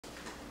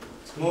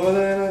More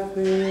than a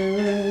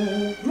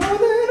feeling. More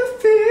than a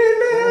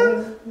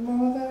feeling.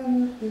 More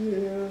than a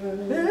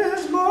feeling.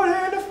 There's more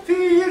than a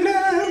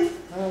feeling.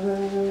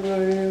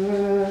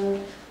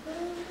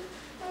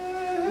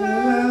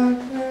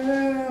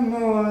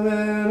 More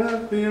than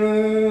a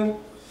feeling.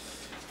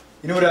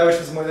 You know what I wish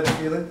was more than a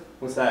feeling?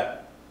 What's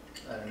that?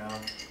 I don't know.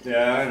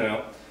 Yeah, I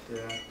know.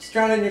 Yeah. Just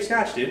drown it in your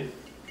scotch, dude.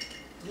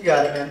 You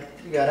got it, man.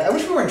 You got it. I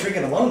wish we weren't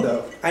drinking alone,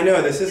 though. I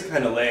know, this is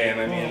kind of lame.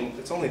 I mean,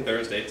 it's only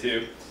Thursday,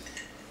 too.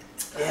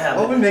 Yeah.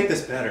 What would make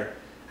this better?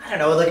 I don't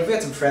know. Like if we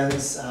had some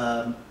friends.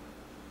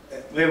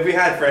 If we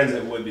had friends,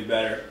 it would be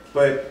better.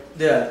 But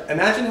Yeah.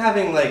 imagine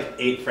having like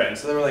 8 friends,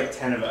 so there were like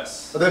 10 of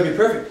us. Well, that would be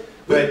perfect.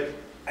 But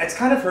it's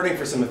kind of hurting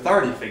for some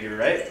authority figure,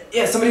 right?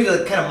 Yeah, somebody to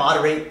like, kind of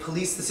moderate,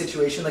 police the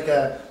situation, like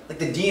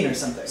the dean or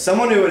something.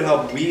 Someone who would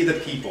help we the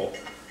people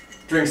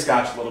drink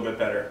scotch a little bit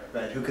better.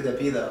 Right. Who could that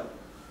be, though?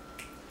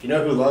 You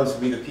know who loves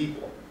we the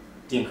people?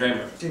 Dean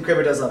Kramer. Dean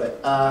Kramer does love it.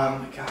 Oh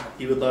my god,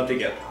 he would love to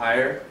get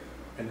higher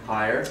and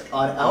higher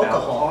On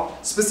alcohol,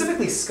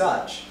 specifically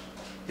scotch.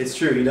 It's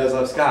true, he does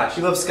love scotch.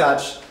 She loves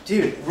scotch.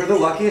 Dude, we're the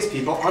luckiest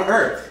people on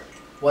earth.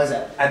 Why is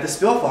that? At the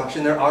Spilf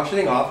auction, they're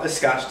auctioning off a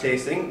scotch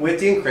tasting with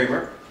Dean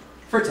Kramer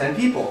for 10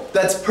 people.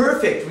 That's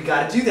perfect. We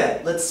gotta do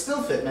that. Let's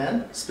spill fit,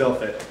 man.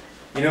 Spilf it.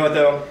 You know what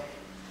though?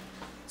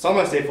 It's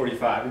almost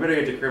 8:45. We better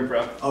get to Crim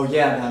Pro. Oh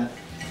yeah, man.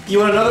 You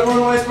want another one,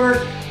 Weisberg?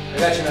 I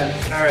got you, man.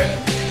 All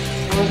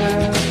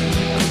right.